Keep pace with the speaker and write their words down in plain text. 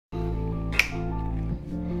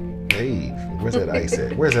Hey, where's that ice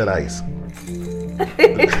at? Where's that ice?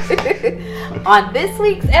 On this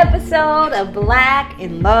week's episode of Black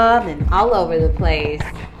in Love and All Over the Place,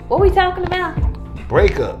 what are we talking about?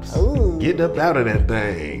 Breakups. Ooh. Getting up out of that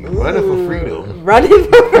thing. Running for freedom. Running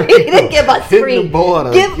for freedom. Give us free. Hitting the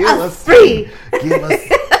border. Give us free. Give us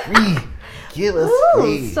free. Give us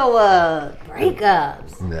free. So,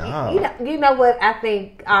 breakups. No. You know what I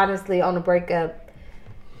think, honestly, on a breakup,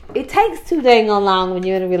 it takes too dang long when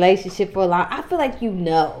you're in a relationship for a long. I feel like you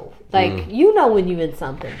know. You know when you're in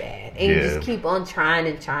something bad. And you just keep on trying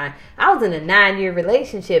and trying. I was in a 9-year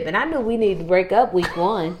relationship, and I knew we needed to break up week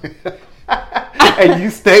 1. And you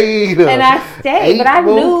stayed. And I stayed. But I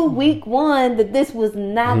knew week 1 that this was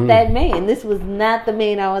not that man. This was not the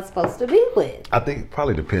man I was supposed to be with. I think it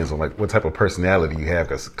probably depends on what type of personality you have.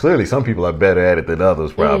 Because clearly some people are better at it than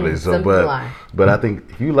others probably. But I think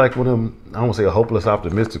if you like one of them, I don't want to say a hopeless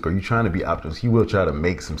optimistic, or you trying to be optimistic, you will try to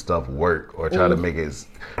make some stuff work, or try to make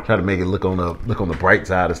it look on the bright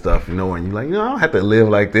side of stuff, and you're like, I don't have to live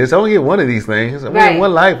like this. I only get one of these things. I only have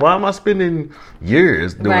one life. Why am I spending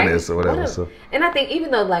years doing this or whatever? And I think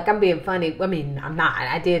even though I'm being funny, I mean, I'm not.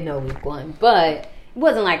 I did know week 1, but it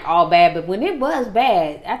wasn't all bad. But when it was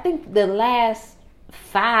bad, I think the last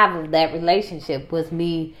 5 of that relationship was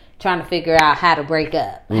me trying to figure out how to break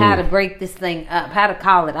up, how to break this thing up, how to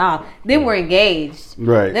call it off. Then we're engaged.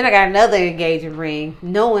 Right. Then I got another engagement ring,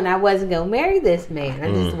 knowing I wasn't going to marry this man.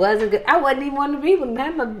 I just wasn't good. I wasn't even wanting to be with him.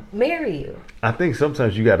 I'm going to marry you. I think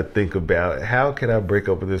sometimes you got to think about, how can I break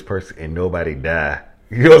up with this person and nobody die?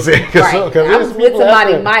 You know what I'm saying? I was with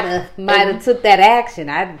somebody might have took that action.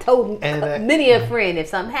 I told many a friend, if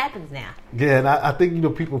something happens now. Yeah, and I think,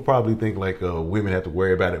 people probably think women have to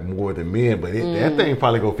worry about it more than men, but that thing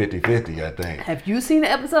probably go 50-50, I think. Have you seen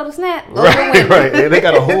the episode of Snap? Right. And they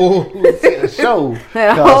got a whole show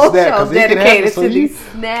called Snap, dedicated to these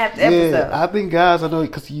Snap episodes. Yeah, I think guys, I know,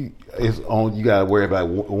 because you gotta worry about,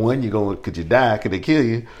 one, could you die? Could they kill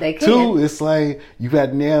you? They can. 2, it's you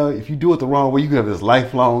got now, if you do it the wrong way, you have this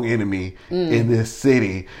lifelong enemy in this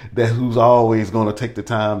city who's always going to take the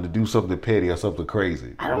time to do something petty or something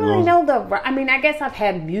crazy. I don't really know I guess I've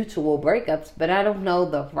had mutual breakups, but I don't know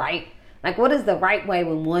the right, what is the right way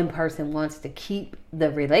when one person wants to keep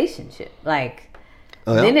the relationship? Then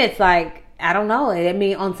it's I don't know. I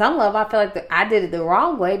mean, on some level, I feel like I did it the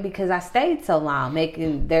wrong way because I stayed so long,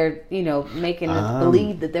 making us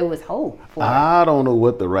believe that there was hope for I don't know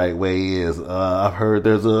what the right way is. I've heard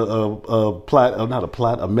there's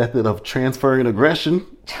a method of transferring aggression.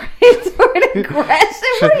 Transferring aggression?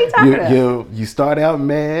 What are you talking about? You start out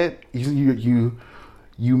mad. You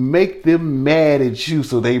make them mad at you,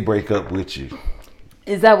 so they break up with you.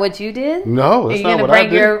 Is that what you did? No, that's not what I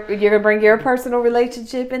did. You're gonna bring your personal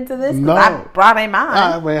relationship into this? No, I brought in mine.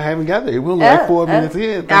 I haven't got there. We're only 4 minutes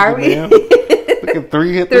in. Are we? Look at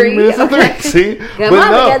 3 minutes and 3. See, come on, we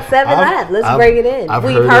got 7 left. Let's bring it in.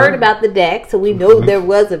 We've heard about the deck, so we know there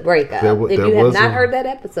was a breakup. If you have not heard that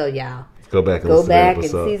episode, y'all, go back and listen to that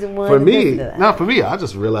episode. In season 1. For me, I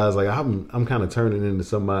just realized I'm kind of turning into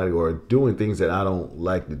somebody or doing things that I don't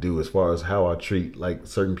like to do as far as how I treat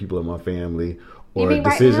certain people in my family. Or you mean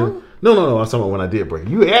decision. Right now? No. I'm talking about when I did break.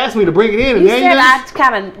 You asked me to bring it in, and you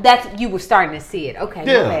said you were starting to see it. Okay,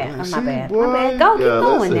 yeah, my bad. Go, keep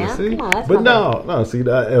going now. See? Come on, that's but no. See, it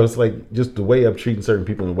was just the way I'm treating certain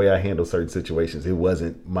people and the way I handle certain situations. It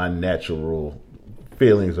wasn't my natural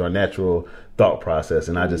feelings or natural thought process,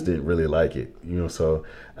 and I just didn't really like it. So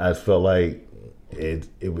I felt like it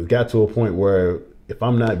got to a point where if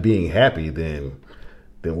I'm not being happy, then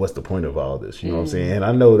what's the point of all this? You know what I'm saying? And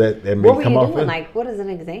I know that may come off. What were you doing? What is an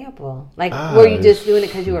example? Were you just doing it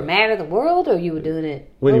because you were mad at the world, or you were doing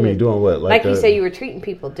it? What do you mean doing what? You say you were treating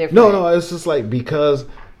people different. No. It's just because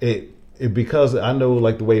because I know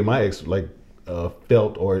the way my ex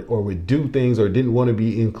felt or would do things or didn't want to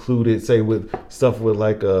be included. Say with stuff with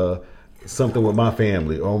something with my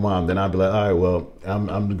family or mom, then I'd be like, all right, well,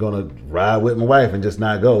 I'm gonna ride with my wife and just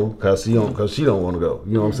not go because she don't want to go.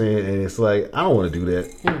 You know what I'm saying? And it's I don't want to do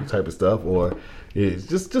that type of stuff, or it's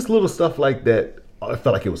just little stuff like that. I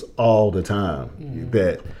felt like it was all the time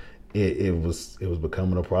that it was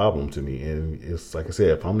becoming a problem to me. And it's like I said,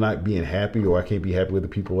 if I'm not being happy or I can't be happy with the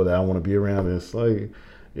people that I want to be around, it's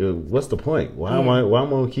what's the point? Why am I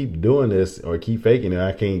gonna keep doing this or keep faking it?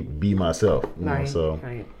 I can't be myself. Right.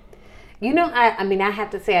 I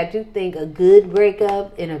have to say, I do think a good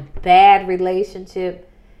breakup in a bad relationship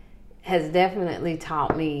has definitely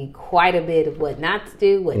taught me quite a bit of what not to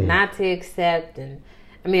do, what not to accept. And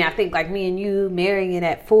I think me and you marrying it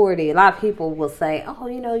at 40, a lot of people will say, oh,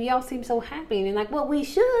 y'all seem so happy. And well, we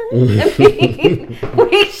should.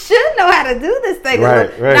 We should know how to do this thing. Right.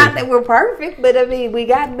 Not that we're perfect, but I mean, we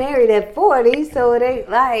got married at 40, so it ain't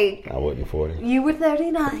like I wasn't 40. You were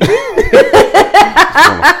 39. Just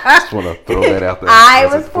want to throw that out there. I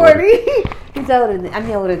was 40. He's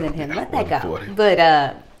I'm older than him. Let that go. 40.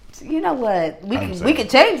 But you know what? We can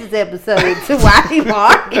change this episode to why he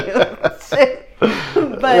argued.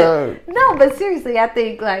 But seriously, I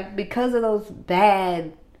think like because of those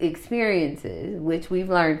bad experiences, which we've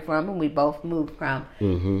learned from and we both moved from,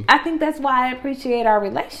 I think that's why I appreciate our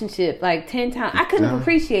relationship like 10 times. I couldn't have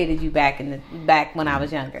appreciated you back when I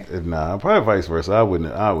was younger. Nah, probably vice versa. I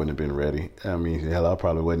wouldn't have been ready. I mean, hell, I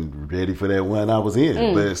probably wasn't ready for that one I was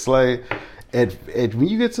in. But it's like when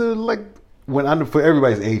you get to like when I know for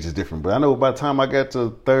everybody's age is different, but I know by the time I got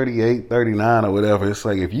to 38, 39 or whatever, it's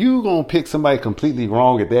like if you gonna pick somebody completely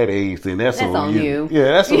wrong at that age, then that's on you.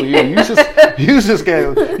 Yeah, that's on you. You just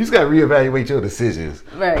gotta reevaluate your decisions.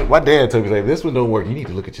 Right. My dad told me like, this one don't work. You need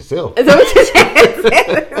to look at yourself. Is that what you're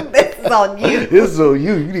saying? This is on you. This is on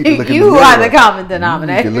you. You need to look in the mirror. You are the common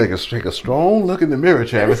denominator. You need to take a strong look in the mirror,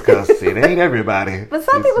 Travis, because it ain't everybody. But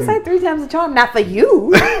some people say 3 times the charm, not for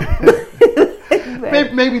you.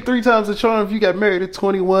 Maybe 3 times the charm if you got married at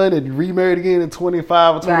 21 and you remarried again at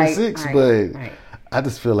 25 or 26. But I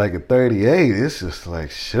just feel like at 38, it's just like,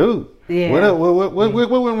 shoot. Yeah. What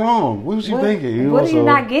went wrong? What was you thinking? You what are you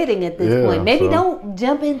not getting at this point? Maybe don't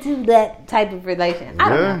jump into that type of relation. I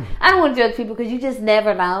don't know. I don't want to judge people because you just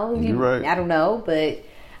never know. You're right. I don't know, but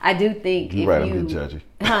I do think you're right. I'm judgy.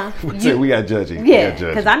 Huh? we got judgy. Yeah,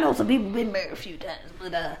 because I know some people been married a few times,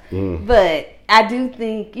 but I do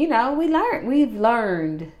think we've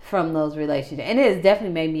learned from those relationships, and it has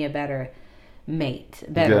definitely made me a better mate,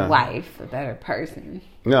 a better wife, a better person.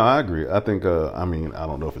 No, I agree. I think I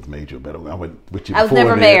don't know if it's made you a better. I went with you. I was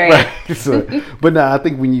never married, right? So, but no, I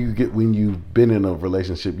think when you've been in a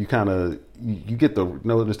relationship, you kind of you get to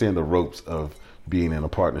understand the ropes of being in a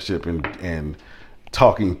partnership and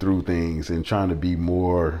talking through things and trying to be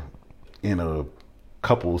more in a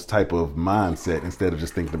couples type of mindset instead of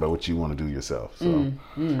just thinking about what you want to do yourself. So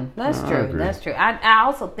that's true. That's true. I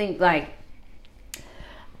also think like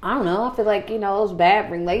I don't know. I feel like those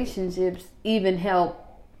bad relationships even help.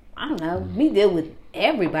 I don't know me deal with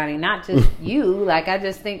everybody, not just you. Like I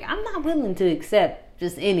just think I'm not willing to accept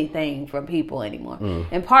just anything from people anymore,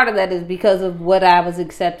 and part of that is because of what I was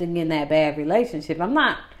accepting in that bad relationship.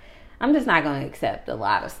 I'm just not going to accept a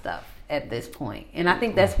lot of stuff at this point. And I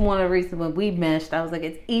think that's one of the reasons when we meshed, I was like,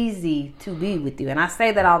 it's easy to be with you. And I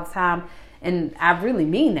say that all the time, and I really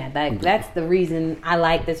mean that. Like, that's the reason I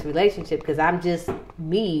like this relationship, because I'm just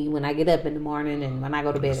me when I get up in the morning and when I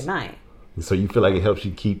go to bed at night. So you feel like it helps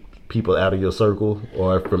you keep people out of your circle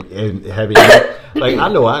or from having, like, I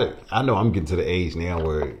know I'm getting to the age now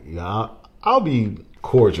where I'll be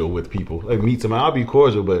cordial with people. Like, meet somebody, I'll be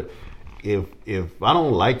cordial, but if I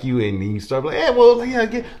don't like you and you start like, hey, well,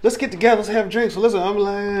 let's get together, let's have drinks. So listen, I'm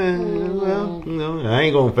like, I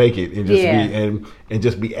ain't gonna fake it and just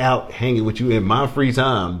just be out hanging with you in my free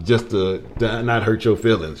time just to not hurt your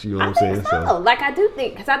feelings. You know what I'm saying? So like I do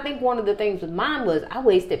think, because I think one of the things with mine was I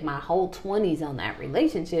wasted my whole 20s on that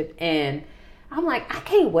relationship, and I'm like, I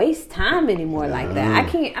can't waste time anymore like that.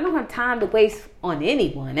 I don't have time to waste on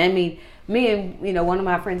anyone. I mean, me and one of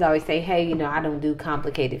my friends always say, hey, I don't do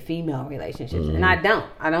complicated female relationships, and I don't.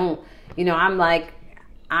 I'm like,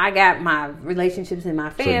 I got my relationships in my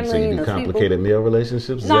family. So you do complicated male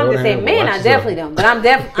relationships? No, I'm just saying, man, I definitely don't. But I'm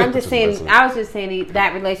just saying. I was just saying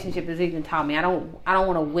that relationship has even taught me I don't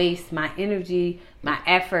want to waste my energy, my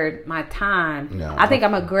effort, my time. No, I think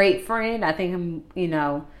I'm a great friend. I think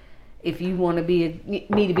I'm, if you want to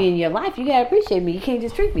me to be in your life, you gotta appreciate me. You can't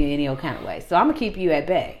just treat me any old kind of way. So I'm gonna keep you at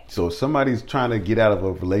bay. So if somebody's trying to get out of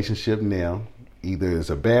a relationship now, either it's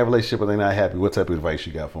a bad relationship or they're not happy, what type of advice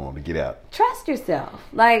you got for them to get out? Trust yourself,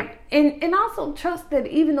 and also trust that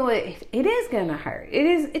even though it is gonna hurt,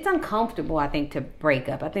 it's uncomfortable. I think to break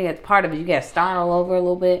up. I think that's part of it. You gotta start all over a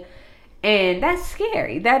little bit. And that's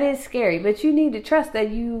scary. That is scary. But you need to trust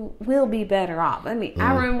that you will be better off. I mean,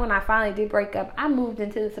 I remember when I finally did break up, I moved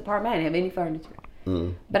into this apartment. I didn't have any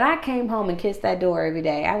furniture. But I came home and kissed that door every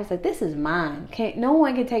day. I was like, this is mine. No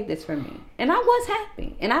one can take this from me. And I was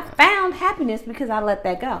happy. And I found happiness because I let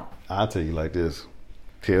that go. I'll tell you like this.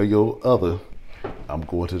 Tell your other, I'm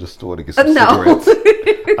going to the store to get some No. cigarettes.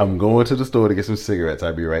 I'm going to the store to get some cigarettes.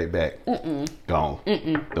 I'll be right back. Gone.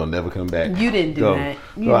 Don't never come back. You didn't do that.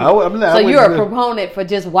 So you're a proponent for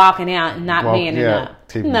just walking out and not manning up.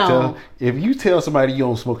 No. If you tell somebody you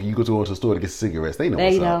don't smoke and you go to the store to get cigarettes, they know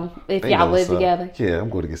what's up. If y'all live together. Yeah, I'm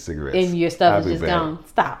going to get cigarettes. And your stuff is just gone.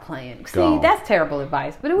 Stop playing. See, that's terrible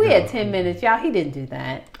advice. But we had 10 minutes, y'all. He didn't do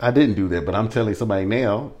that. I didn't do that, but I'm telling somebody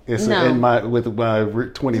now. It's with my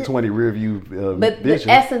 2020 rearview But vision.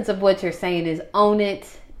 the essence of what you're saying is own it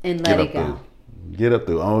and let it go. Get up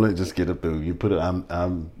through, own it, just get up through. You put it.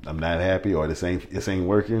 I'm not happy, or this ain't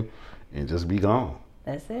working, and just be gone.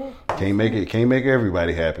 That's it. Can't make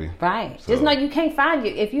everybody happy. Right. So, just know you can't find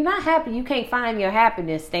you. If you're not happy, you can't find your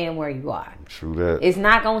happiness staying where you are. True that. It's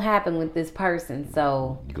not gonna happen with this person.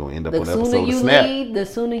 So you're gonna end up on the episode sooner you of Snap. leave, the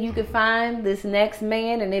sooner you can find this next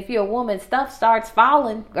man. And if you're a woman, stuff starts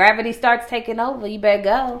falling. Gravity starts taking over. You better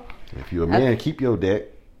go. If you're a man, keep your deck.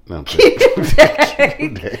 No, I'm keep your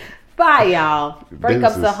deck. Bye, y'all.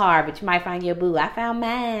 Breakups are hard, but you might find your boo. I found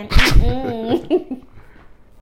mine.